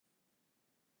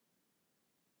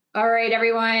All right,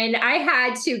 everyone. I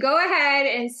had to go ahead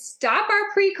and stop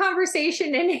our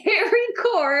pre-conversation and hit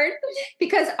record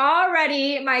because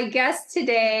already my guest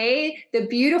today, the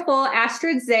beautiful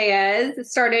Astrid Zayas,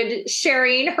 started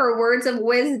sharing her words of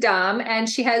wisdom, and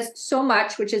she has so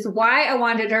much, which is why I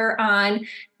wanted her on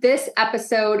this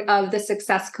episode of the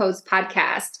Success Codes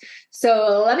podcast.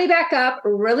 So let me back up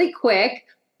really quick.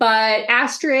 But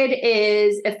Astrid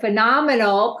is a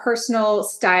phenomenal personal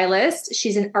stylist.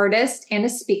 She's an artist and a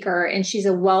speaker, and she's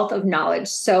a wealth of knowledge.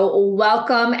 So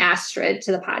welcome, Astrid,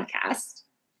 to the podcast.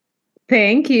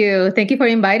 Thank you. Thank you for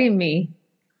inviting me.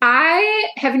 I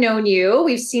have known you.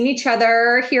 We've seen each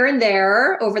other here and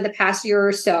there over the past year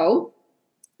or so,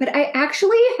 but I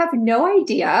actually have no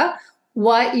idea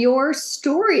what your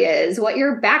story is, what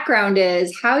your background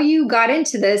is, how you got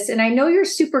into this. And I know you're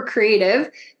super creative.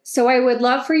 So I would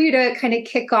love for you to kind of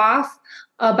kick off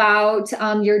about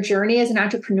your journey as an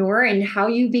entrepreneur and how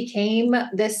you became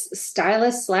this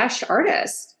stylist slash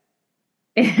artist.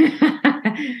 And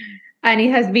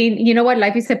it has been, you know what,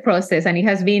 life is a process and it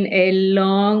has been a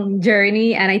long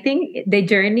journey. And I think the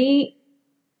journey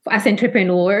as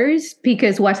entrepreneurs,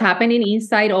 because what's happening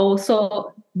inside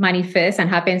also manifests and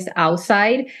happens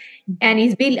outside. And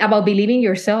it's about believing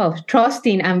yourself,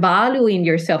 trusting and valuing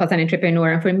yourself as an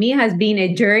entrepreneur. And for me, it has been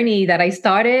a journey that I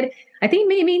started, I think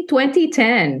maybe in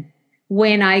 2010,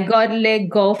 when I got let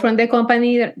go from the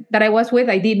company that I was with.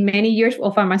 I did many years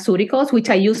of pharmaceuticals, which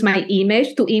I use my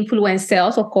image to influence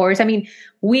sales, of course. I mean,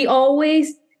 we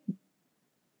always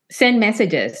send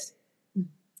messages,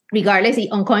 regardless,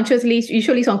 unconsciously,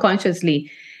 usually it's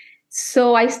unconsciously.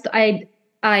 So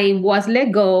I was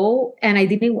let go and I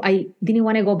didn't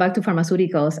want to go back to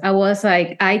pharmaceuticals. I was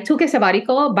like, I took a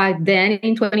sabbatical back then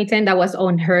in 2010 that was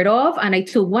unheard of. And I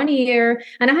took 1 year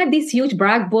and I had this huge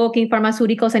brag book in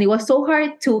pharmaceuticals and it was so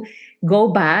hard to go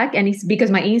back. And it's because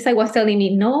my inside was telling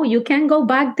me, no, you can't go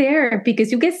back there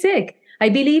because you get sick. I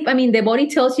believe, the body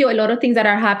tells you a lot of things that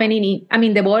are happening.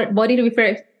 The body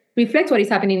reflects what is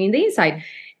happening in the inside.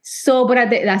 So,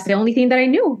 but that's the only thing that I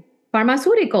knew.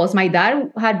 Pharmaceuticals. My dad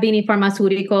had been in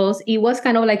pharmaceuticals. It was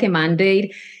kind of like a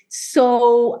mandate.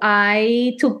 So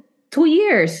I took 2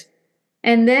 years.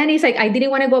 And then it's like, I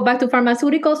didn't want to go back to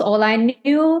pharmaceuticals, all I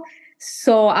knew.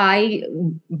 So I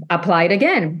applied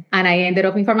again and I ended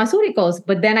up in pharmaceuticals.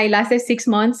 But then I lasted 6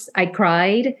 months. I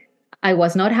cried. I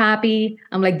was not happy.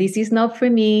 I'm like, this is not for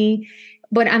me.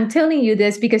 But I'm telling you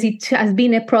this because it has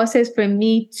been a process for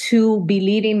me to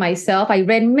believe in myself. I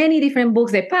read many different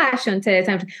books, the passion test.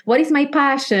 And what is my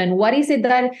passion? What is it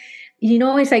that,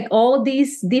 it's like all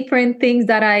these different things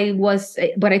that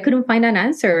but I couldn't find an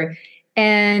answer.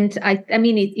 And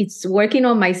it's working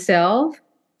on myself,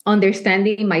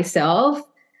 understanding myself.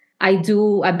 I've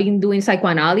been doing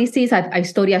psychoanalysis. I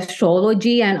study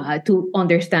astrology and to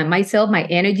understand myself, my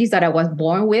energies that I was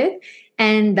born with.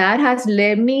 And that has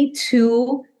led me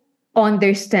to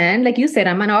understand, like you said,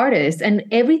 I'm an artist and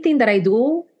everything that I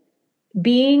do,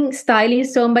 styling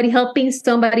somebody, helping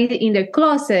somebody in their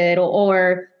closet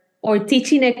or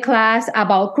teaching a class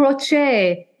about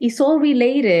crochet, it's all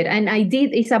related. And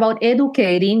it's about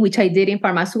educating, which I did in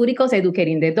pharmaceuticals,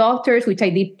 educating the doctors, which I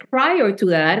did prior to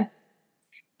that.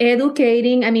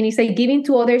 Educating, it's like giving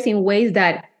to others in ways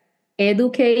that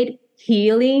educate,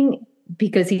 healing,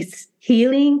 because it's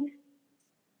healing,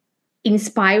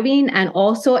 inspiring and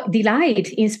also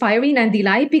inspiring and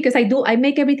delight, because I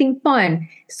make everything fun.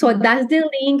 So that's the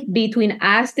link between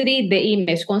Astrid, the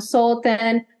image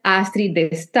consultant, Astrid,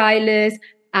 the stylist,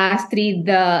 Astrid,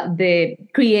 the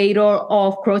creator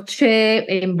of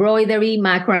crochet, embroidery,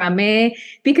 macrame,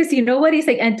 because you know what it's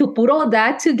like. And to put all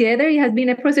that together, it has been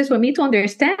a process for me to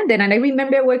understand it. And I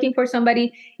remember working for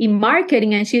somebody in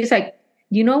marketing and she's like,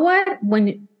 you know what,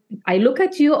 when I look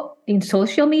at you in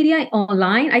social media,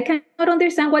 online, I cannot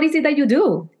understand what is it that you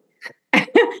do.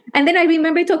 And then I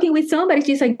remember talking with somebody,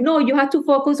 she's like, no, you have to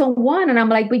focus on one. And I'm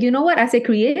like, but you know what? As a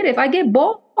creative, I get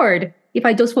bored if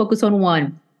I just focus on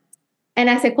one. And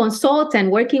as a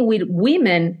consultant working with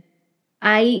women,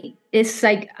 it's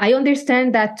like, I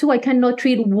understand that too. I cannot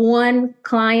treat one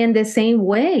client the same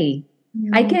way.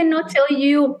 Mm-hmm. I cannot tell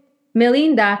you,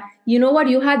 Melinda, you know what,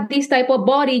 you had this type of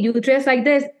body, you dress like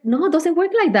this. No, it doesn't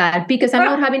work like that, because I'm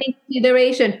not having in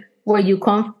consideration where you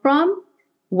come from,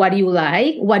 what you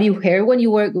like, what you heard when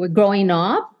you were growing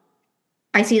up.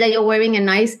 I see that you're wearing a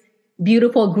nice,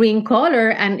 beautiful green color.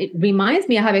 And it reminds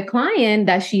me, I have a client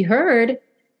that she heard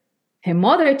her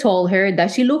mother told her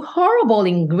that she looked horrible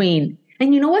in green.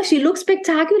 And you know what? She looks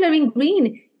spectacular in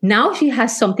green. Now she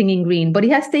has something in green, but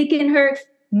it has taken her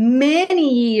many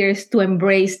years to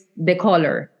embrace the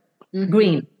color. Mm-hmm.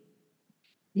 Green.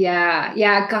 Yeah.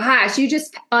 Yeah. Gosh, you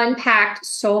just unpacked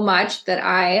so much that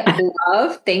I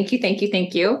love. Thank you. Thank you.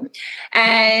 Thank you.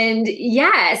 And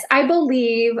yes, I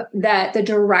believe that the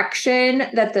direction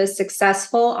that the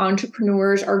successful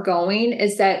entrepreneurs are going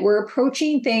is that we're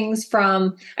approaching things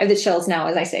from, I have the chills now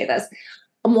as I say this,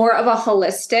 more of a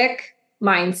holistic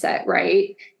mindset,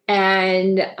 right?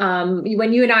 And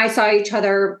when you and I saw each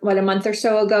other, what, a month or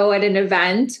so ago at an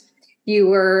event, you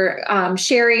were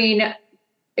sharing,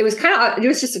 it was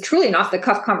just a truly an off the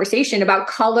cuff conversation about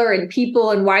color and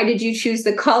people and why did you choose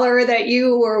the color that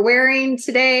you were wearing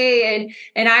today,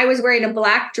 and I was wearing a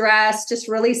black dress, just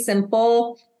really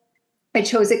simple. I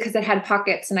chose it because it had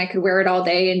pockets and I could wear it all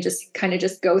day and just kind of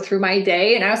just go through my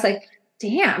day. And I was like,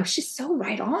 damn, she's so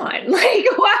right on. Like,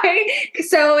 why?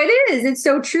 So it's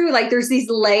so true. Like there's these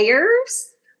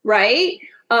layers, right?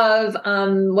 Of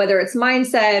whether it's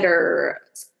mindset or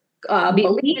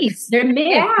Beliefs, beliefs, they're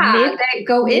myths, yeah, that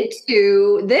go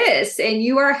into this. And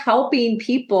you are helping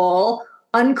people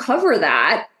uncover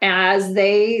that as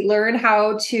they learn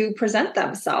how to present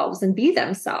themselves and be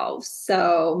themselves.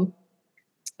 So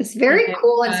it's very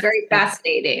cool. And it's very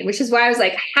fascinating, which is why I was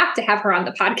like, I have to have her on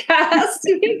the podcast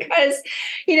because,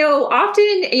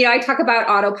 often, I talk about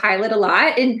autopilot a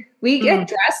lot and we get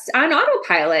dressed on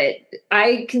autopilot.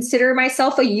 I consider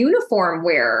myself a uniform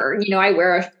wearer. I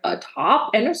wear a top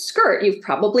and a skirt. You've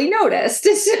probably noticed.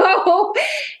 So,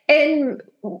 and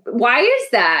why is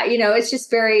that? It's just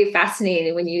very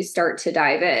fascinating when you start to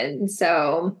dive in.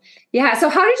 So, yeah. So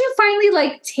how did you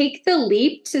finally take the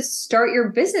leap to start your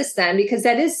business then? Because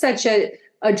that is such a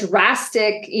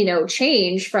drastic,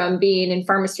 change from being in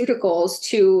pharmaceuticals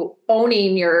to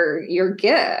owning your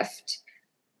gift.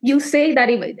 You say that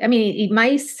it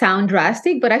might sound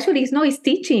drastic, but actually it's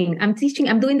teaching. I'm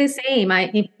doing the same.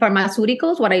 In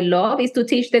pharmaceuticals, what I love is to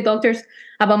teach the doctors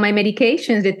about my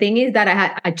medications. The thing is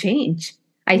that I change.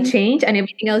 I change and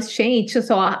everything else changed.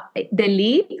 So the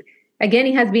leap, again,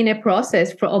 it has been a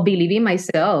process of believing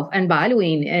myself and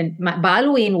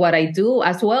valuing what I do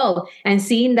as well, and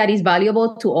seeing that is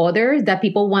valuable to others, that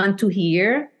people want to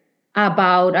hear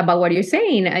about what you're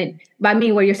saying.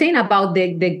 What you're saying about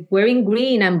the wearing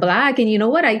green and black, and you know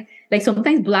what, I like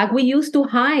sometimes black we used to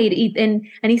hide it, and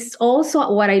it's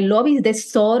also what I love is the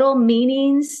subtle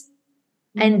meanings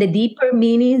and the deeper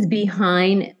meanings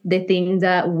behind the things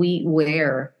that we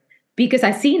wear. Because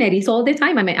I've seen it, it's all the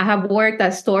time. I have worked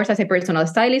at stores as a personal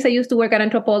stylist. I used to work at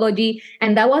Anthropology,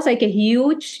 and that was like a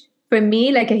huge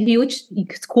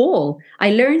school.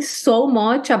 I learned so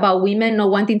much about women not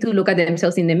wanting to look at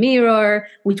themselves in the mirror,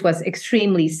 which was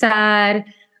extremely sad.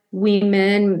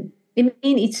 Women,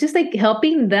 it's just like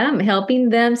helping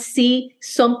them see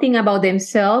something about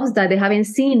themselves that they haven't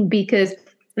seen. Because,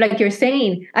 like you're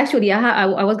saying, actually, I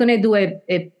was going to do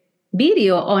a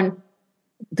video on,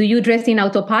 do you dress in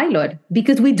autopilot?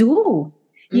 Because we do.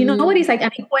 You know what? It's like,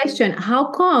 a question, how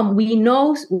come we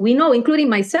know, including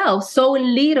myself, so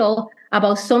little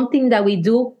about something that we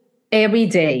do every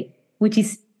day, which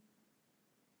is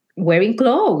wearing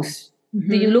clothes?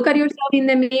 Do you look at yourself in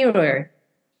the mirror?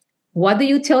 What do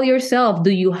you tell yourself?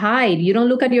 Do you hide? You don't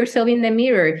look at yourself in the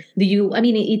mirror.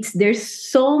 There's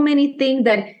so many things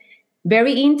that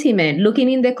very intimate, looking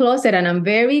in the closet, and I'm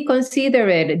very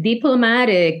considerate,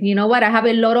 diplomatic. You know what? I have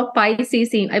a lot of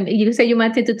Pisces you said you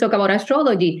wanted to talk about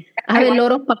astrology. I have a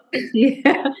lot of Pisces.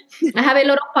 I have a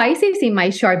lot of Pisces in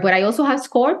my chart, but I also have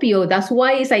Scorpio. That's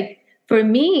why it's like, for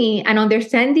me, and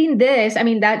understanding this,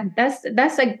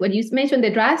 that's like what you mentioned, the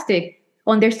drastic,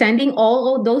 understanding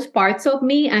all of those parts of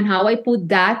me and how I put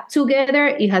that together.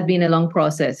 It has been a long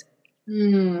process.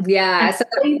 Yeah. So,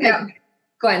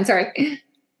 go ahead. Sorry.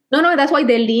 No, that's why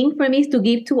the link for me is to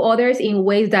give to others in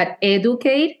ways that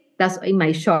educate. That's in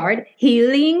my chart.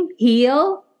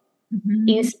 Heal,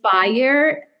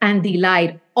 inspire, and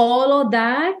delight. All of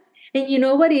that. And you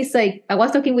know what? It's like, I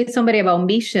was talking with somebody about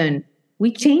mission.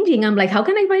 We're changing. I'm like, how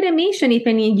can I write a mission if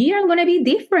in a year I'm going to be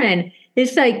different?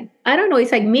 It's like, I don't know.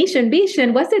 It's like mission,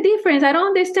 vision. What's the difference? I don't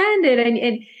understand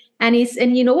it.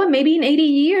 And you know what? Maybe in 80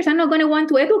 years, I'm not going to want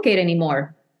to educate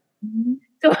anymore.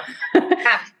 So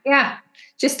yeah.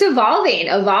 Just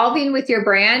evolving with your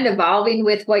brand, evolving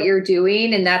with what you're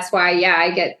doing. And that's why, I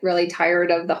get really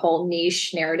tired of the whole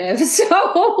niche narrative.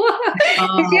 So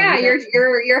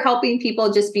you're helping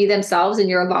people just be themselves, and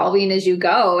you're evolving as you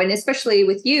go. And especially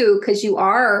with you, because you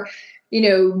are,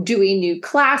 doing new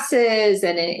classes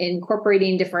and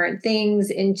incorporating different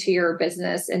things into your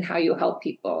business and how you help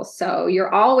people. So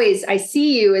I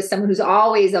see you as someone who's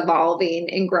always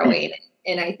evolving and growing.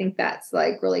 And I think that's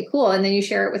like really cool. And then you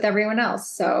share it with everyone else.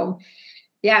 So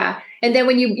Yeah. And then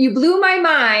when you blew my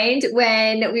mind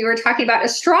when we were talking about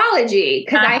astrology,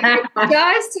 because I had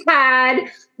just had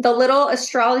the little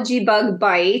astrology bug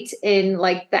bite in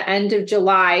like the end of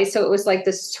July. So it was like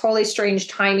this totally strange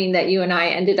timing that you and I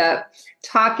ended up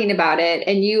talking about it.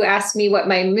 And you asked me what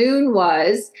my moon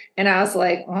was. And I was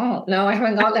like, oh, no, I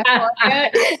haven't got that far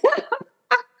yet.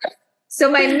 So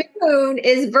my moon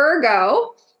is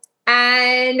Virgo.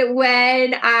 And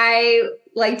when I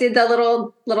like did the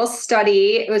little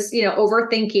study, it was,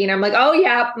 overthinking. I'm like, oh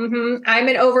yeah, I'm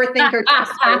an overthinker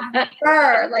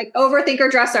dresser. Like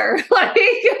overthinker dresser. Like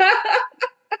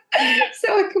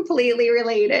so it completely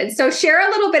related. So share a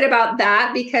little bit about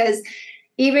that, because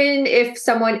even if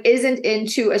someone isn't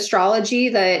into astrology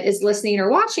that is listening or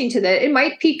watching to that, it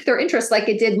might pique their interest like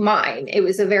it did mine. It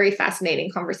was a very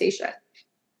fascinating conversation.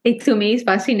 It to me is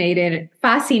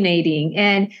fascinating.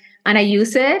 And I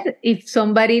use it if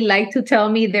somebody like to tell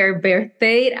me their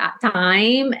birthday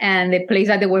time and the place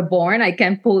that they were born, I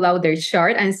can pull out their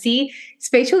chart and see,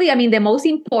 especially, I mean, the most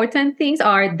important things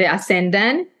are the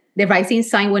ascendant, the rising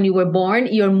sign when you were born,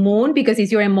 your moon, because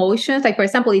it's your emotions. Like, for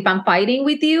example, if I'm fighting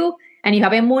with you and you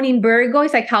have a moon in Virgo,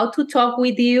 it's like how to talk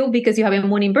with you because you have a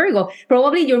moon in Virgo.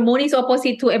 Probably your moon is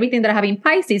opposite to everything that I have in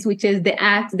Pisces, which is the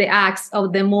acts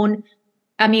of the moon,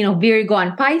 of Virgo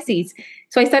and Pisces.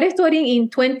 So I started studying in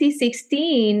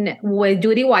 2016 with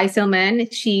Judy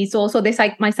Weiselman. She's also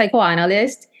my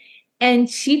psychoanalyst. And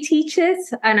she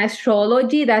teaches an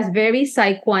astrology that's very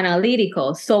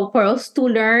psychoanalytical. So for us to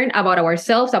learn about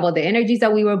ourselves, about the energies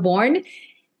that we were born,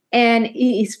 and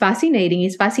it's fascinating.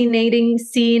 It's fascinating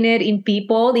seeing it in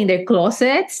people, in their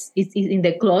closets. It's in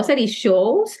the closet, it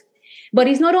shows. But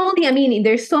it's not only,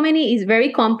 there's so many, it's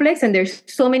very complex and there's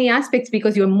so many aspects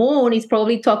because your moon is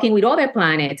probably talking with other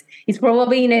planets. It's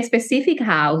probably in a specific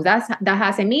house. That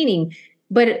has a meaning.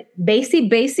 But basic,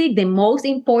 the most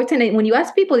important, and when you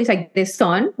ask people, it's like the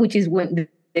sun, which is when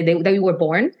the day that we were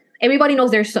born. Everybody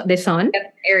knows the sun.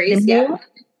 Yep, Aries, the moon,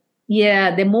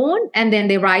 yeah, the moon, and then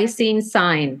the rising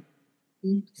sign.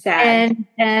 Sad.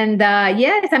 And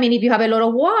yes, if you have a lot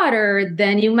of water,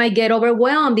 then you might get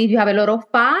overwhelmed. If you have a lot of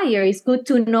fire, it's good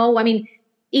to know.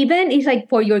 Even it's like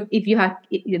if you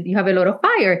have a lot of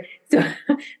fire. So,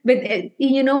 but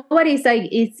you know what? It's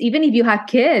even if you have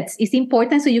kids, it's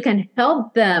important so you can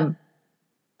help them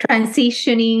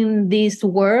transitioning this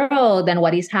world and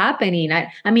what is happening.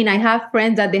 I have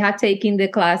friends that they have taken the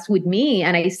class with me,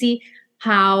 and I see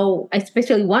how,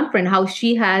 especially one friend, how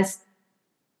she has.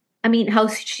 How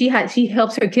she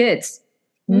helps her kids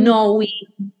knowing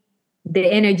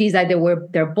the energies that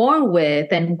they're born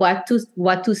with and what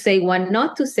to say, what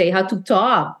not to say, how to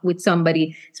talk with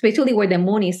somebody, especially where the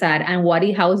moon is at and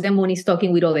how the moon is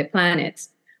talking with other planets.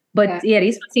 But yeah,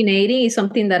 it's fascinating. It's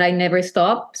something that I never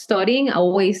stop studying. I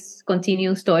always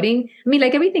continue studying.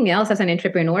 Like everything else as an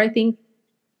entrepreneur, I think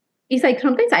it's like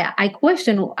sometimes I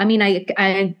question.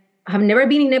 I have never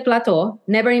been in a plateau,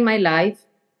 never in my life,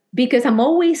 because I'm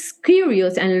always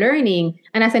curious and learning.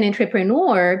 And as an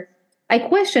entrepreneur, I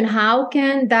question how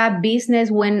can that business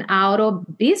went out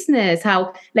of business?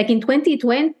 How, like in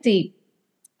 2020,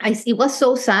 it was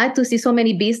so sad to see so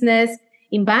many business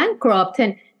in bankrupt.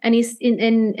 And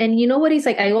you know what it's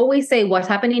like? I always say what's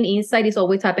happening inside is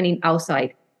always happening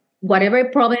outside. Whatever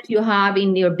problems you have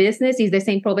in your business is the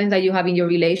same problems that you have in your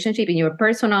relationship, in your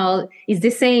personal, it's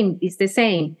the same. It's the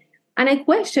same. And I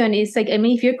question, it's like,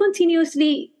 if you're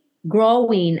continuously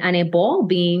growing and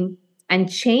evolving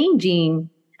and changing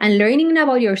and learning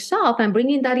about yourself and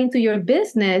bringing that into your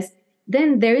business,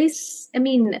 then there is,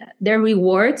 there are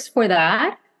rewards for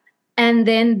that. And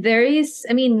then there is,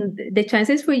 the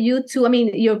chances for you to,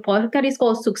 your podcast is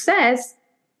called Success.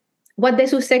 What the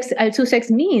success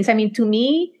means. To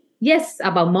me, yes,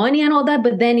 about money and all that,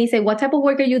 but then it's like, what type of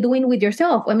work are you doing with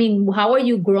yourself? How are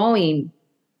you growing?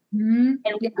 And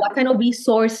what kind of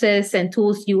resources and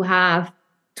tools you have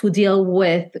to deal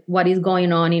with what is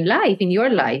going on in your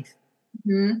life.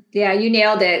 Yeah, you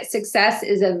nailed it. Success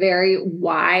is a very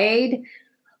wide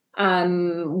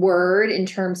word in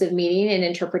terms of meaning and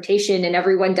interpretation, and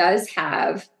everyone does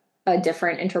have a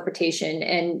different interpretation.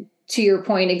 And to your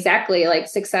point, exactly, like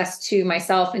success to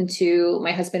myself and to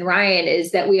my husband, Ryan,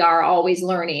 is that we are always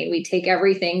learning. We take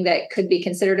everything that could be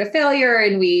considered a failure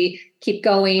and we keep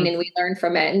going and we learn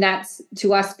from it. And that's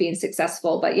to us being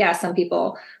successful. But yeah, some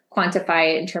people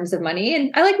quantify it in terms of money,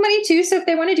 and I like money too. So if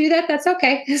they want to do that, that's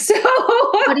okay. So,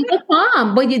 but it will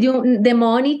come. But the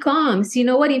money comes. You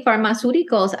know what? In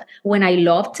pharmaceuticals, when I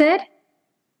loved it,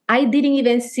 I didn't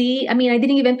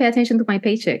even pay attention to my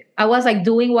paycheck. I was like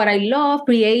doing what I love,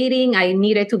 creating. I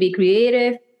needed to be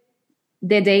creative.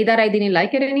 The day that I didn't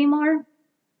like it anymore,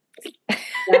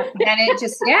 Yeah. And it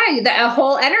just, the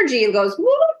whole energy goes, whoop.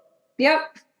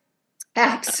 Yep.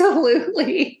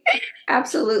 Absolutely.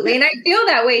 Absolutely. And I feel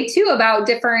that way too about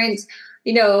different,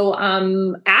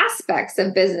 aspects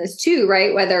of business too,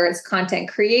 right? Whether it's content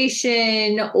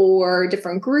creation or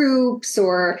different groups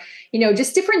or,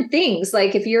 just different things.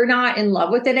 Like if you're not in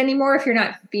love with it anymore, if you're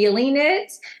not feeling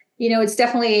it, it's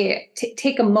definitely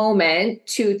take a moment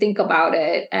to think about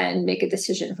it and make a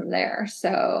decision from there.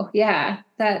 So yeah,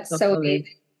 that's so Totally.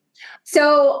 amazing.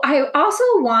 So I also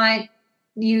want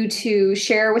you to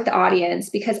share with the audience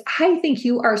because I think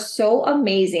you are so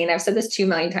amazing. I've said this to you a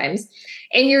million times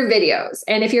in your videos.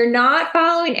 And if you're not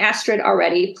following Astrid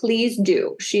already, please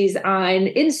do. She's on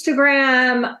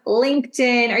Instagram,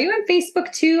 LinkedIn. Are you on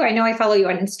Facebook too? I know I follow you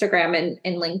on Instagram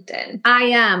and LinkedIn. I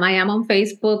am. I am on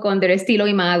Facebook under Estilo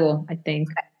Imago, I think.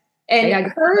 And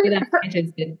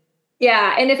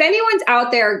yeah. And if anyone's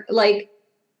out there, like,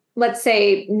 let's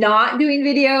say not doing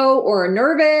video or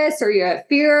nervous or you have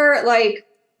fear, like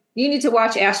you need to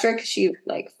watch Astrid because she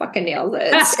like fucking nails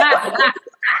it.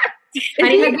 And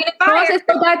it has been a process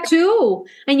for that too.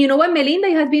 And you know what, Melinda,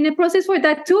 it has been a process for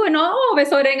that too. And all of a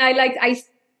sudden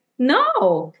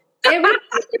no, everything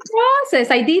is a process.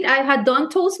 I had done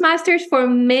Toastmasters for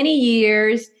many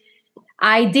years.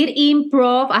 I did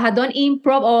improv. I had done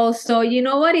improv also. You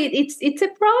know what? It's a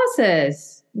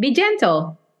process. Be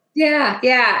gentle. Yeah.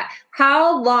 Yeah.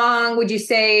 How long would you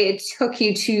say it took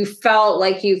you to felt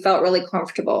like you felt really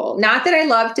comfortable? Not that I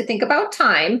love to think about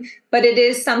time, but it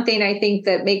is something I think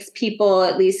that makes people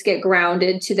at least get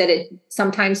grounded to that it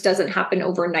sometimes doesn't happen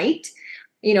overnight.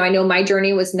 I know my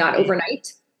journey was not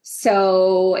overnight.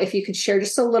 So if you could share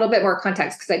just a little bit more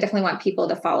context, because I definitely want people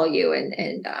to follow you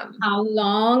and how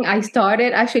long I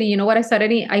started. Actually, you know what I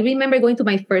started? I remember going to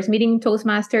my first meeting in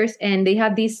Toastmasters and they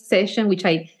had this session, which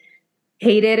I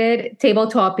hated it, table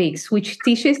topics, which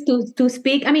teaches to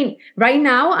speak. I mean, right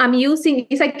now I'm using,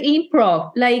 it's like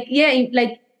improv, like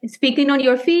speaking on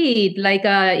your feet, like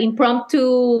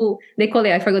impromptu, they call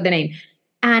it, I forgot the name.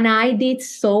 And I did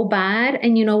so bad.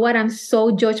 And you know what? I'm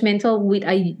so judgmental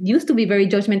I used to be very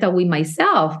judgmental with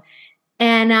myself.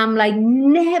 And I'm like,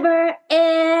 never,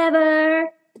 ever.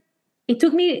 It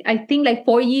took me, I think, like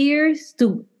 4 years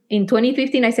in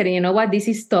 2015, I said, you know what? This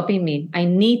is stopping me. I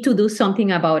need to do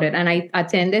something about it. And I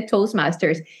attended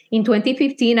Toastmasters in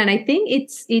 2015. And I think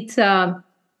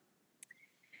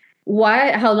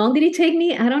how long did it take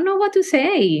me? I don't know what to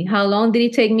say. How long did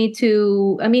it take me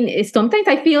sometimes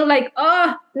I feel like,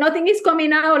 oh, nothing is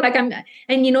coming out.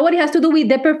 And you know what? It has to do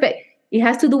with it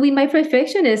has to do with my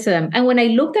perfectionism. And when I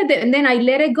looked at it and then I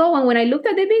let it go. And when I looked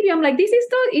at the video, I'm like, this is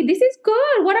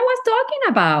good. What I was talking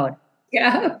about.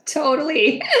 Yeah,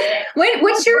 totally.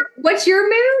 What's your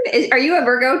moon? Are you a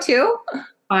Virgo too?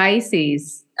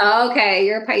 Pisces. Okay,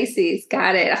 you're a Pisces.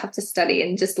 Got it. I have to study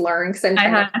and just learn because I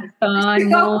have sun,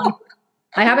 moon.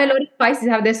 I have a lot of Pisces.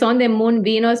 I have the sun, the moon,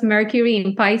 Venus, Mercury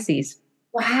in Pisces.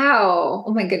 Wow.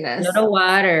 Oh my goodness. A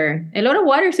lot of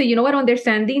water. So you know what?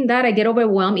 Understanding that I get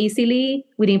overwhelmed easily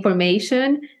with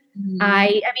information.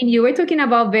 Mm-hmm. You were talking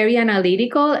about very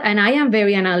analytical, and I am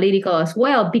very analytical as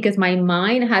well because my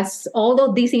mind has all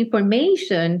of this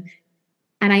information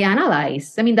and I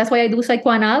analyze. That's why I do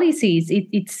psychoanalysis.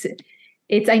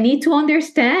 It's I need to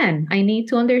understand. I need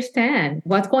to understand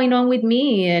what's going on with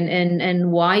me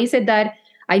and why is it that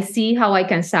I see how I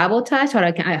can sabotage,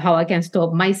 how I can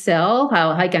stop myself,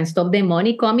 how I can stop the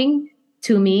money coming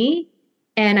to me.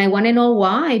 And I want to know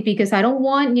why, because I don't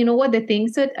want, the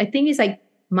things that I think is like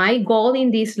my goal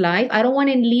in this life. I don't want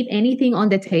to leave anything on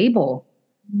the table.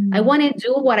 I want to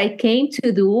do what I came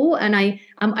to do. And I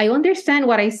understand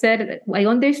what I said. I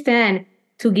understand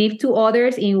to give to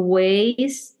others in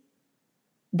ways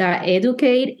that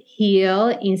educate, heal,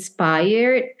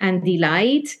 inspire, and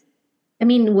delight.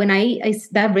 When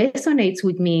that resonates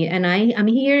with me, and I'm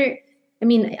here.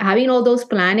 Having all those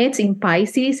planets in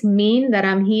Pisces mean that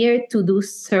I'm here to do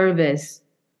service,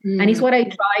 and it's what I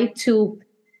try to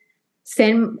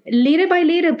send little by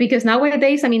little. Because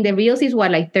nowadays, the reels is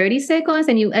like 30 seconds,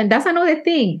 and that's another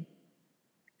thing.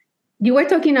 You were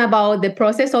talking about the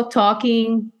process of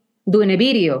talking, doing a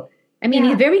video.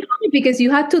 It's very hard because you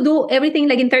have to do everything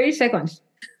like in 30 seconds.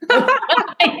 30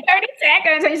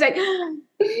 seconds. And it's like,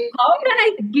 how can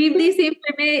I give this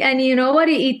information? And you know what?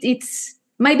 It's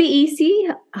might be easy,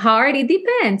 hard. It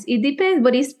depends.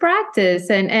 But it's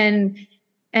practice and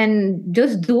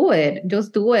just do it.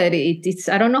 Just do it. It's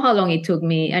I don't know how long it took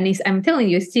me. And I'm telling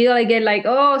you, still I get like,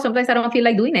 oh, sometimes I don't feel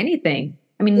like doing anything.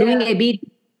 Doing a video.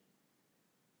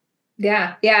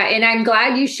 Yeah. Yeah. And I'm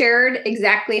glad you shared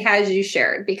exactly as you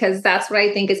shared, because that's what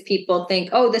I think is people think,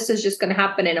 oh, this is just going to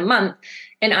happen in a month.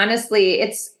 And honestly,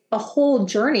 it's a whole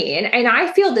journey. And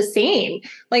I feel the same.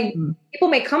 Like people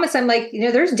make comments. I'm like,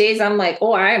 there's days I'm like,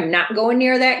 oh, I am not going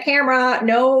near that camera.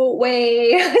 No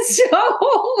way.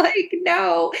 So like,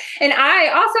 no. And I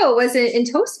also was in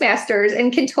Toastmasters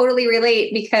and can totally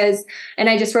relate and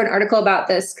I just wrote an article about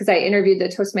this because I interviewed the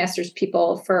Toastmasters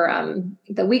people for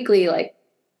the weekly, like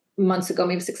months ago,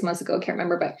 maybe 6 months ago. I can't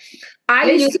remember, but I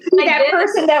used to be that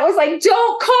person that was like,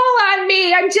 don't call on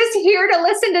me. I'm just here to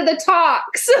listen to the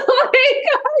talks. Like,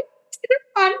 I didn't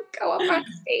want to go up on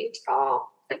stage at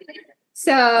all.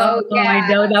 So I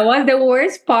know that was the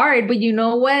worst part. But you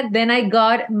know what? Then I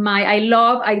got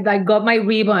I got my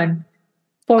ribbon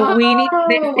for winning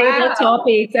the table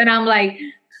topics. And I'm like,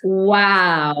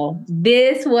 wow,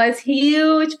 this was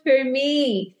huge for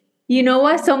me. You know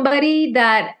what? Somebody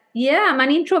that, I'm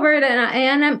an introvert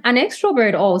and I'm an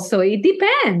extrovert also. It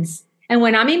depends. And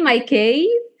when I'm in my cave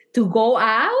to go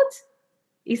out,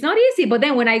 it's not easy. But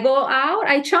then when I go out,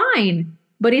 I shine.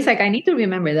 But it's like, I need to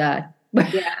remember that.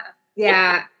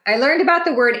 Yeah. I learned about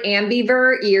the word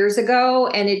ambivert years ago,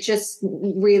 and it just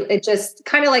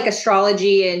kind of like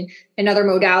astrology and other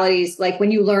modalities. Like when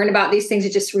you learn about these things,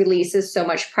 it just releases so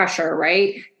much pressure,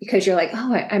 right? Because you're like,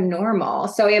 oh, I'm normal.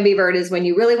 So ambivert is when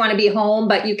you really want to be home,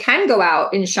 but you can go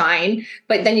out and shine,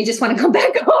 but then you just want to come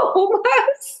back home.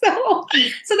 So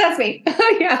that's me.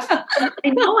 Yeah. I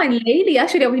know. And lately,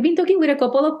 actually, we've been talking with a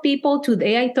couple of people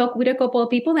today. I talked with a couple of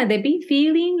people and they've been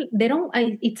feeling,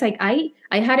 it's like, I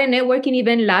had a networking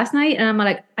event last night and I'm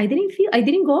like, I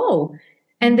didn't go.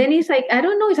 And then it's like, I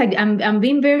don't know. It's like, I'm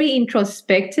being very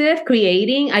introspective,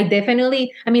 creating.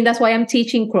 That's why I'm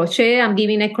teaching crochet. I'm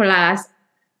giving a class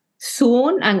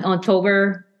soon on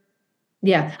October.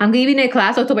 Yeah. I'm giving a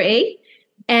class October 8th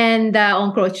and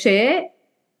on crochet.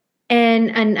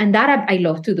 And that I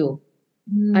love to do.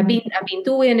 I've been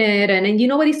doing it. And you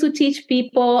know what is to teach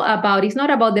people about, it's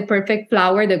not about the perfect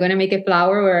flower. They're going to make a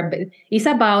flower it's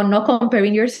about not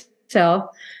comparing yourself.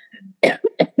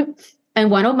 And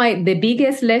one of the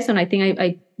biggest lesson, I think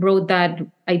I wrote that,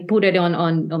 I put it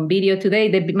on video today.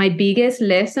 My biggest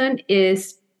lesson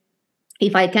is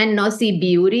if I cannot see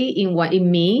beauty in what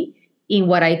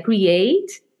I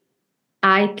create,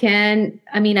 I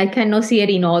cannot see it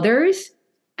in others.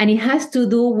 And it has to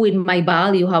do with my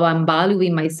value, how I'm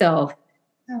valuing myself.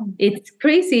 Oh. It's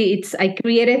crazy. I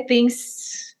created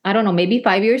things, I don't know, maybe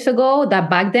 5 years ago that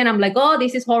back then I'm like, oh,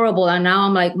 this is horrible. And now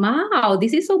I'm like, wow,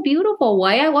 this is so beautiful.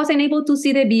 Why I wasn't able to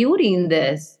see the beauty in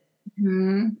this?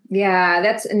 Mm-hmm. Yeah,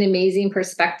 that's an amazing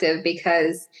perspective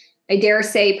because I dare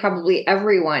say probably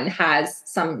everyone has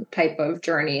some type of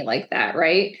journey like that,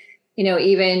 right?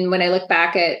 Even when I look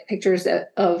back at pictures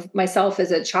of myself as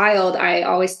a child, I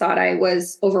always thought I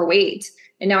was overweight.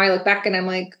 And now I look back and I'm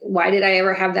like, why did I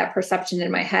ever have that perception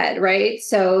in my head? Right.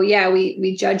 So yeah,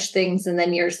 we judge things and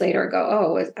then years later go,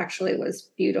 oh, it actually was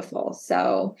beautiful.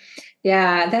 So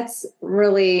yeah, that's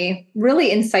really,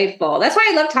 really insightful. That's why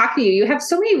I love talking to you. You have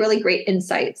so many really great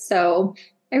insights. So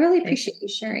I really appreciate you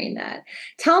sharing that.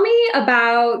 Tell me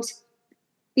about,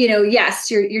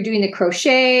 yes, you're doing the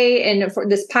crochet, and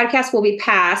this podcast will be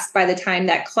passed by the time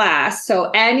that class. So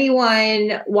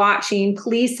anyone watching,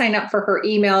 please sign up for her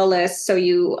email list so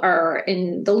you are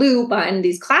in the loop on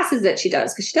these classes that she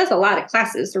does, because she does a lot of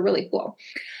classes. They're really cool.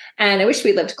 And I wish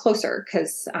we lived closer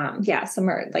because, some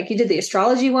are like you did the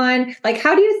astrology one. Like,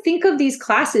 how do you think of these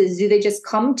classes? Do they just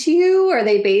come to you? Or are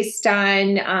they based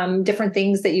on different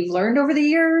things that you've learned over the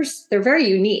years? They're very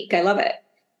unique. I love it.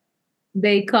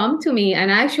 They come to me,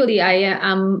 and actually I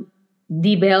am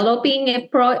developing a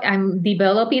project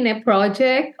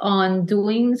on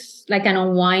doing like an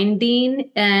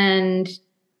unwinding and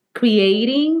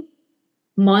creating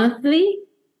monthly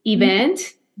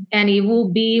event. And it will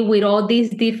be with all these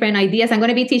different ideas. I'm going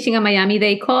to be teaching at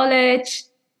Miami-Dade College.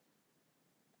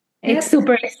 It's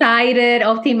super excited,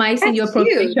 optimizing your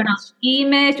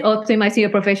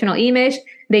professional image.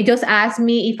 They just asked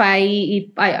me if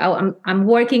I'm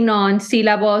working on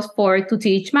syllabus to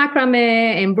teach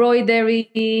macrame,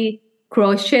 embroidery,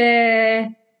 crochet.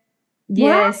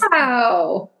 Yes.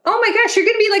 Wow. Oh my gosh, you're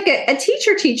going to be like a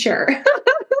teacher.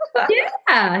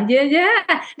 Yeah.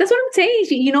 That's what I'm saying.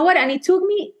 You know what? And it took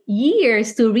me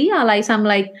years to realize I'm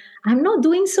like, I'm not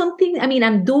doing something. I'm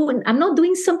not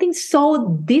doing something so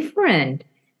different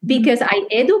because I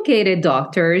educated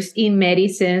doctors in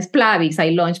medicines, Plavix. I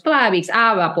launched Plavix,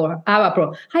 Avapro,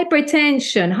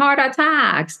 hypertension, heart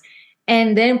attacks.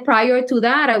 And then prior to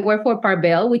that, I worked for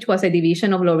Parbell, which was a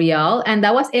division of L'Oreal. And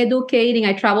that was educating.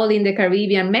 I traveled in the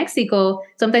Caribbean, Mexico,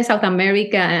 sometimes South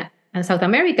America,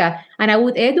 and I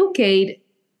would educate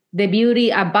the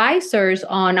beauty advisors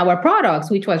on our products,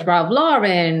 which was Ralph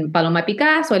Lauren, Paloma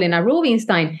Picasso, Elena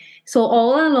Rubinstein. So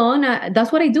all along,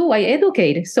 that's what I do. I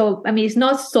educate. So, I mean, it's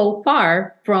not so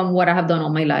far from what I have done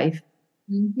all my life.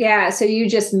 Yeah. So you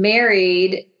just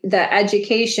married the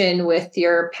education with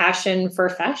your passion for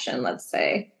fashion, let's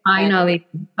say. Finally,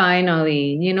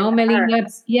 Melinda,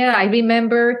 yeah, I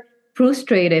remember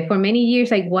frustrated for many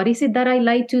years. Like, what is it that I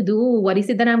like to do? What is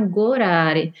it that I'm good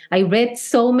at? I read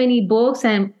so many books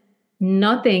and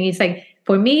nothing. It's like,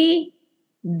 for me,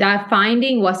 that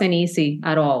finding wasn't easy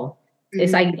at all.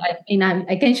 It's like,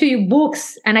 I can show you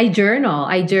books and I journal.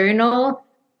 I journal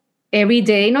every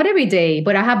day, not every day,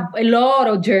 but I have a lot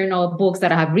of journal books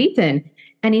that I have written.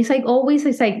 And it's like always,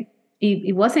 it's like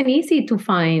it wasn't easy to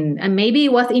find. And maybe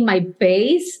it was in my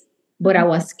face, but I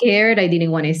was scared. I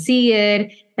didn't want to see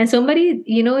it. And somebody,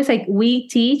 it's like we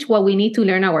teach what we need to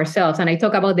learn ourselves. And I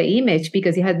talk about the image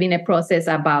because it has been a process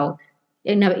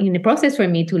in a process for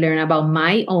me to learn about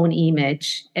my own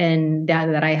image and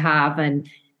that I have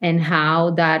and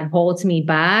how that holds me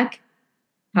back,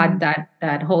 had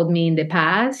that hold me in the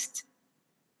past.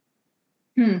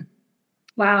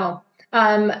 Wow.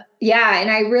 Yeah.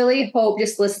 And I really hope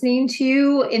just listening to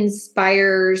you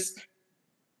inspires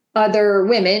other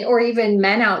women or even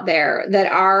men out there that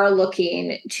are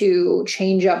looking to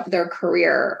change up their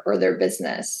career or their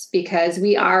business, because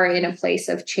we are in a place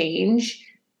of change.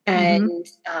 And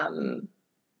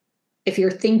if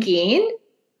you're thinking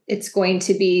it's going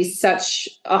to be such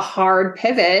a hard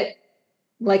pivot,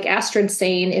 like Astrid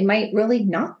saying, it might really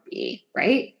not be,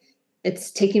 right?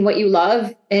 It's taking what you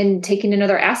love and taking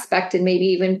another aspect and maybe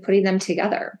even putting them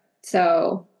together.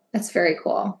 So that's very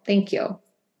cool. Thank you.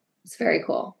 It's very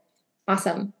cool.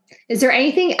 Awesome. Is there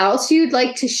anything else you'd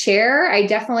like to share? I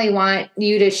definitely want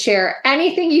you to share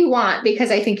anything you want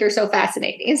because I think you're so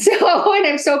fascinating. So, and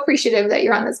I'm so appreciative that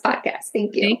you're on this podcast.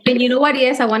 Thank you. And you know what?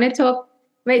 Yes, I want to talk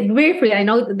briefly. I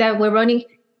know that we're running.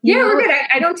 We're good.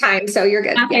 I don't time, so you're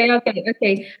good.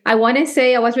 Okay. I want to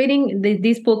say I was reading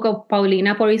this book of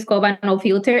Paulina Poriskova, No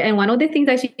Filter, and one of the things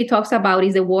that she talks about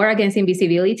is the war against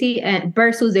invisibility and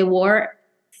versus the war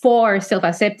for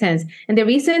self-acceptance. And the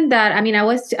reason that,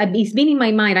 it's been in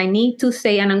my mind, I need to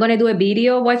say, and I'm going to do a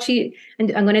video, I'm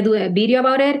going to do a video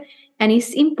about it. And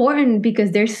it's important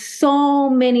because there's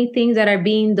so many things that are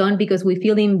being done because we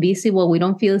feel invisible. We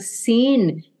don't feel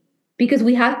seen because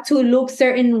we have to look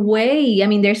certain way. I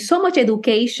mean, there's so much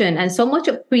education and so much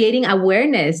of creating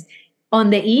awareness on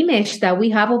the image that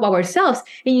we have of ourselves.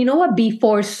 And you know what?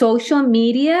 Before social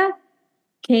media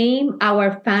came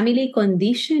our family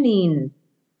conditioning.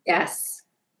 Yes.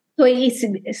 So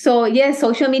yes,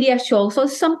 social media shows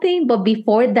us something, but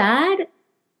before that,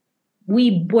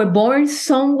 we were born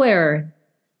somewhere.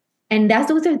 And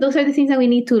those are the things that we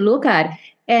need to look at.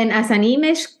 And as an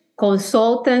image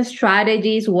consultant,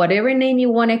 strategist, whatever name you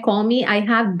want to call me, I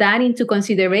have that into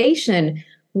consideration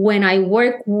when I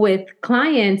work with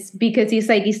clients, because it's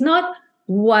like, it's not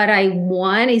what I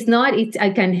want. I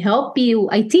can help you.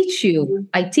 I teach you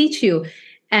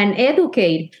and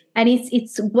educate. And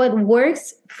it's what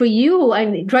works for you.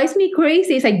 And it drives me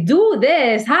crazy. It's like, do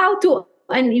this, how to,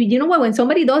 and you know what, when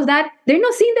somebody does that, they're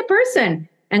not seeing the person.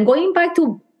 And going back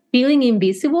to feeling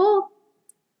invisible,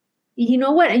 you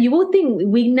know what? You would think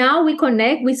we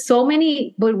connect with so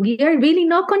many, but we are really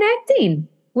not connecting.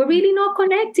 We're really not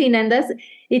connecting. And I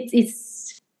think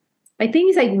it's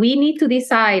like we need to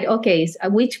decide, okay, so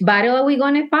which battle are we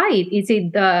going to fight?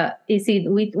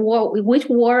 Which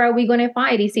war are we going to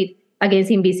fight? Is it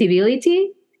against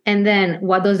invisibility? And then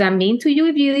what does that mean to you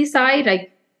if you decide,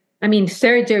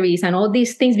 surgeries and all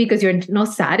these things because you're not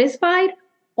satisfied?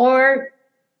 Or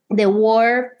the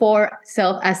war for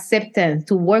self-acceptance,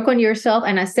 to work on yourself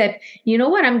and accept, you know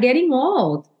what, I'm getting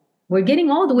old. We're getting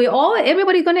old.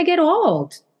 Everybody's going to get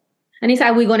old. And it's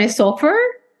like, we're going to suffer.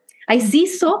 I see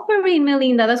suffering,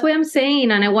 Melinda. That's what I'm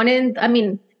saying. And I wanted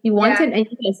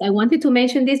to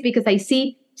mention this because I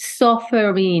see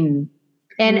suffering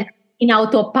and in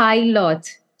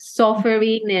autopilot,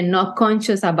 suffering and not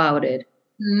conscious about it.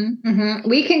 Mm-hmm.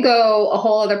 We can go a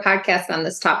whole other podcast on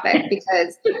this topic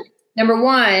because number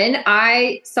one,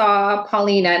 I saw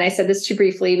Paulina, and I said this too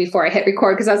briefly before I hit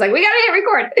record because I was like, we got to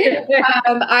hit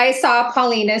record. I saw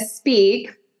Paulina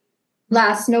speak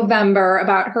last November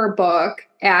about her book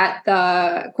at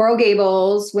the Coral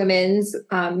Gables Women's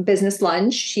Business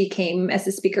Lunch. She came as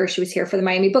a speaker. She was here for the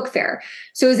Miami Book Fair.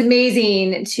 So it was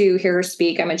amazing to hear her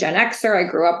speak. I'm a Gen Xer. I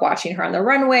grew up watching her on the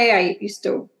runway. I used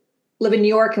to live in New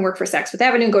York and work for Saks Fifth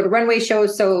Avenue and go to runway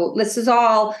shows. So this is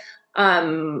all...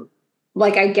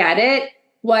 I get it.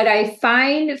 What I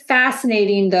find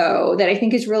fascinating, though, that I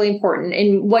think is really important,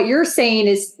 and what you're saying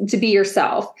is to be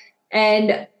yourself.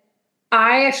 And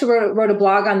I actually wrote a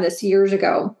blog on this years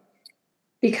ago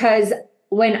because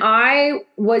when I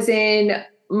was in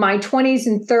my 20s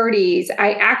and 30s,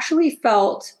 I actually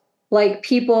felt like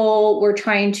people were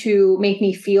trying to make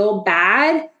me feel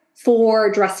bad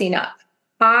for dressing up.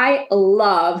 I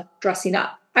love dressing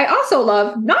up. I also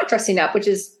love not dressing up, which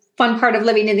is fun part of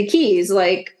living in the Keys.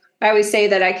 Like I always say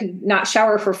that I could not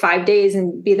shower for 5 days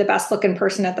and be the best looking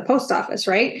person at the post office,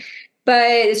 right? But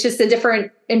it's just a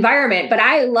different environment. But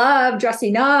I love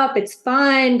dressing up. It's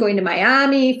fun going to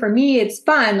Miami. For me, it's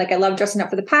fun. Like I love dressing up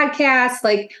for the podcast.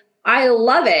 Like I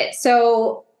love it.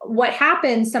 So what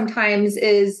happens sometimes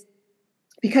is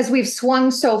because we've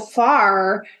swung so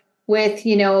far with,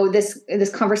 this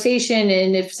conversation,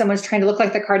 and if someone's trying to look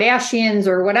like the Kardashians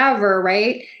or whatever,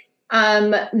 right?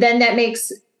 Then that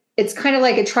makes it's kind of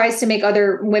like it tries to make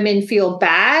other women feel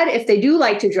bad if they do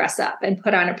like to dress up and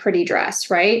put on a pretty dress,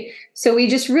 right? So we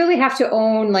just really have to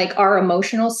own like our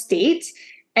emotional state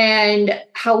and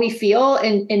how we feel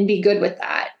and be good with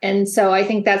that. And so I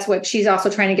think that's what she's also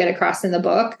trying to get across in the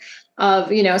book of,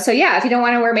 so yeah, if you don't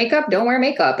want to wear makeup, don't wear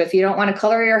makeup. If you don't want to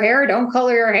color your hair, don't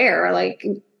color your hair. Like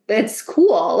it's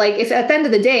cool. Like if at the end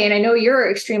of the day, and I know you're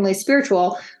extremely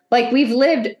spiritual, like we've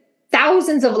lived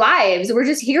thousands of lives. We're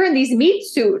just here in these meat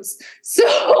suits. So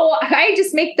I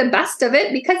just make the best of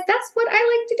it because that's what I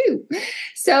like to do.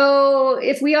 So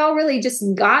if we all really just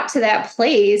got to that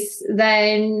place,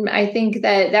 then I think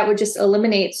that would just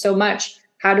eliminate so much.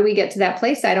 How do we get to that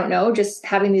place? I don't know. Just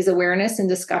having these awareness and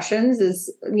discussions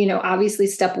is, obviously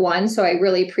step one. So I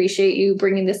really appreciate you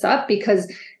bringing this up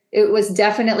because it was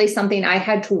definitely something I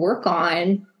had to work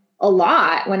on a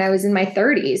lot when I was in my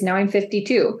 30s. Now I'm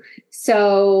 52.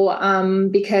 So,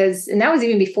 and that was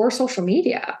even before social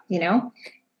media,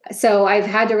 so I've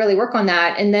had to really work on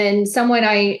that. And then someone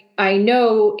I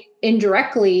know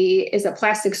indirectly is a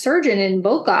plastic surgeon in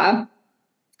Boca,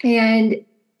 and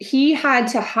he had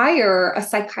to hire a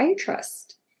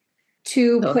psychiatrist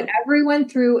to put everyone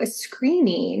through a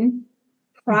screening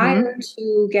prior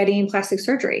to getting plastic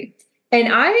surgery.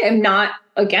 And I am not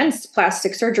against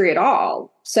plastic surgery at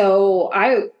all. So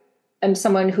I am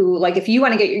someone who, like, if you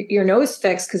want to get your nose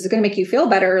fixed because it's going to make you feel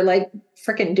better, like,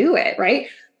 freaking do it, right?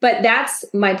 But that's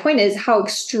my point, is how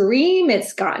extreme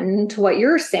it's gotten to what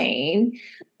you're saying,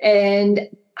 and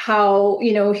how,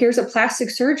 here's a plastic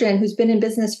surgeon who's been in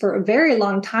business for a very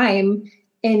long time,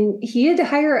 and he had to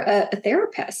hire a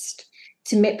therapist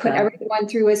to put everyone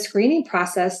through a screening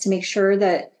process to make sure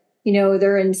that,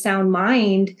 they're in sound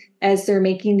mind as they're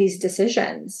making these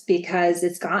decisions, because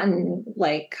it's gotten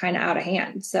like kind of out of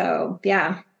hand. So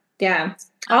yeah.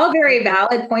 All very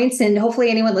valid points. And hopefully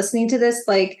anyone listening to this,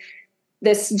 like,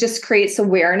 this just creates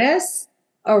awareness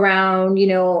around,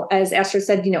 as Astrid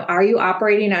said, are you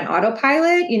operating on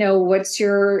autopilot? What's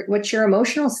your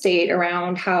emotional state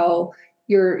around how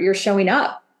you're showing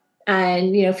up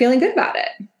and, feeling good about it.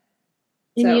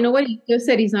 And so, what you just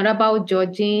said is not about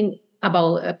judging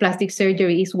about plastic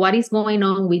surgery. Is what is going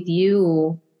on with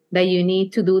you that you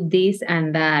need to do this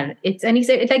and that. It's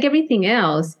like everything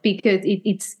else, because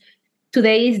it's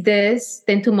today is this,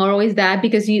 then tomorrow is that,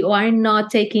 because you are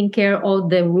not taking care of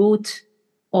the root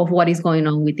of what is going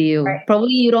on with you. Right.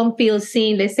 Probably you don't feel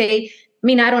seen. Let's say,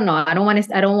 I don't know. I don't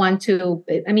want to,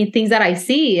 things that I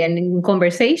see and in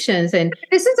conversations, and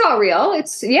this is all real.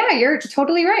 You're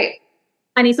totally right.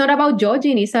 And it's not about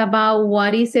judging. It's about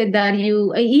what is it that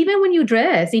you, even when you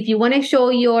dress, if you want to show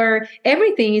your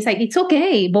everything, it's like, it's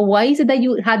okay. But why is it that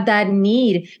you had that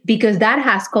need? Because that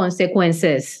has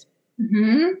consequences.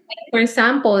 Mm-hmm. For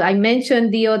example, I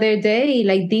mentioned the other day,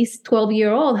 like this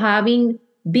 12-year-old having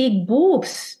big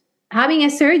boobs, having a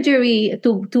surgery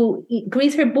to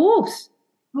increase her boobs.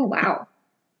 Oh, wow.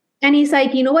 And it's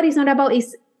like, what it's not about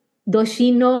is, does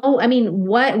she know?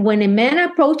 When a man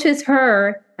approaches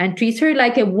her and treats her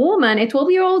like a woman, a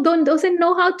 12-year-old doesn't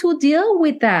know how to deal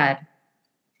with that.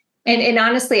 And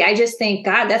honestly, I just think,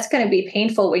 God, that's going to be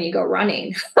painful when you go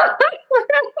running.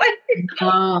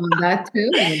 That too.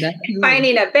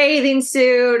 Finding a bathing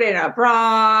suit and a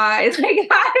bra. It's like,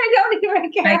 I don't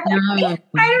even get it.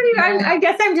 I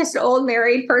guess I'm just an old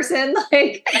married person.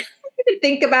 Like, I didn't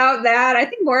think about that. I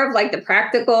think more of like the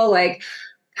practical, like,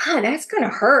 God, that's going to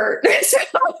hurt.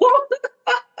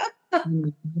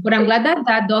 But I'm glad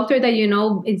that doctor that,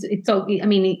 it's so,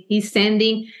 he's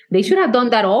sending, they should have done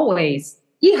that always.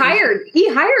 He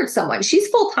hired someone. She's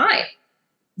full-time.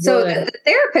 So the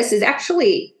therapist is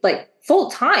actually like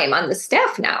full-time on the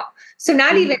staff now. So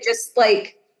not even just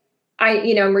like,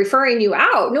 I'm referring you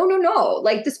out. No.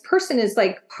 Like, this person is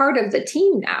like part of the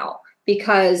team now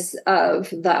because of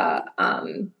the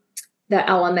the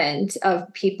element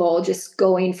of people just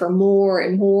going for more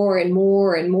and more and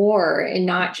more and more, and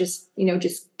not just,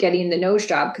 just getting the nose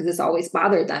job because it's always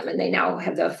bothered them. And they now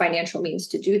have the financial means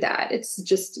to do that. It's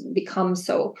just become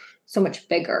so much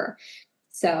bigger.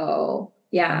 So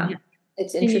yeah,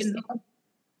 it's interesting.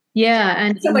 Yeah.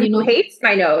 And someone who hates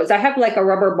my nose. I have like a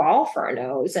rubber ball for a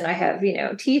nose, and I have,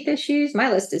 teeth issues.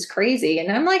 My list is crazy. And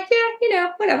I'm like,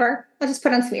 yeah, whatever. I'll just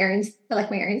put on some earrings. I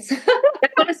like my earrings.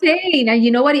 That's what I'm saying. And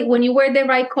you know what? When you wear the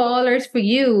right colors for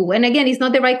you, and again, it's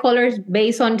not the right colors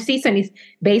based on season. It's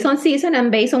based on season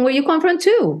and based on where you come from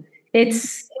too.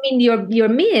 It's, your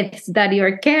myths that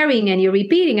you're carrying and you're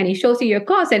repeating, and it shows you your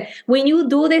cause. And when you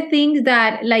do the things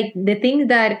that,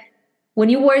 when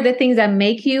you wear the things that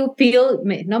make you feel,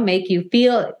 not make you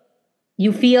feel,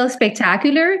 you feel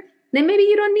spectacular, then maybe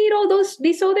you don't need all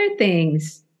these other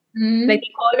things. Like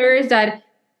the colors that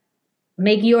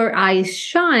make your eyes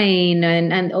shine,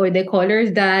 and or the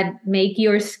colors that make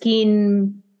your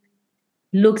skin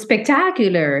look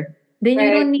spectacular. Then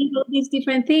you don't need all these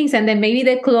different things. And then maybe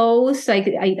the clothes, like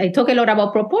I talk a lot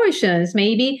about proportions,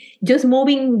 maybe just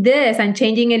moving this and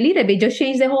changing a little bit, just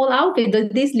change the whole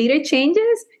outfit. These little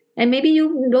changes, and maybe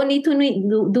you don't need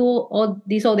to do all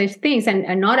these other things.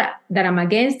 And not that I'm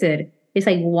against it. It's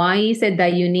like, why is it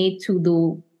that you need to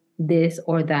do this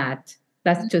or that?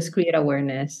 Let's just create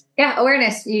awareness. Yeah,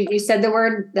 awareness. You said the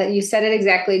word that you said it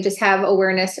exactly. Just have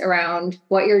awareness around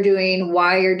what you're doing,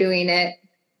 why you're doing it.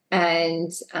 And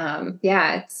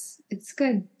it's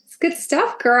good. It's good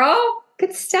stuff, girl.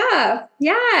 Good stuff.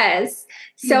 Yes.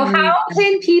 So how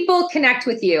can people connect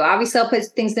with you? Obviously, I'll put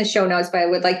things in the show notes, but I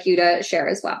would like you to share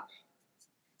as well.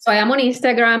 So I am on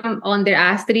Instagram under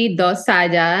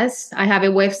Astrid.Zayas. I have a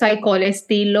website called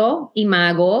Estilo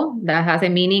Imago that has a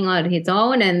meaning on its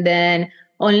own. And then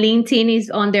on LinkedIn is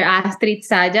under Astrid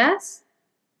Zayas.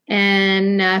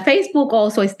 And Facebook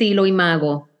also Estilo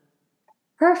Imago.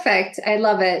 Perfect. I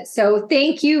love it. So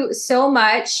thank you so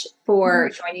much for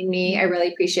joining me. I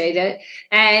really appreciate it.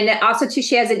 And also too,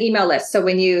 she has an email list. So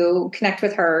when you connect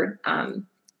with her,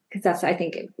 because that's, I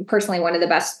think, personally one of the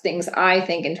best things, I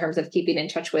think, in terms of keeping in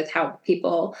touch with how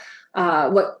people,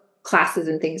 what classes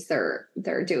and things they're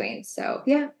doing. So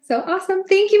yeah, so awesome.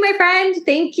 Thank you, my friend.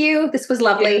 Thank you. This was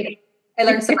lovely. I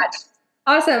learned so much.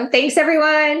 Awesome. Thanks,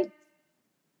 everyone.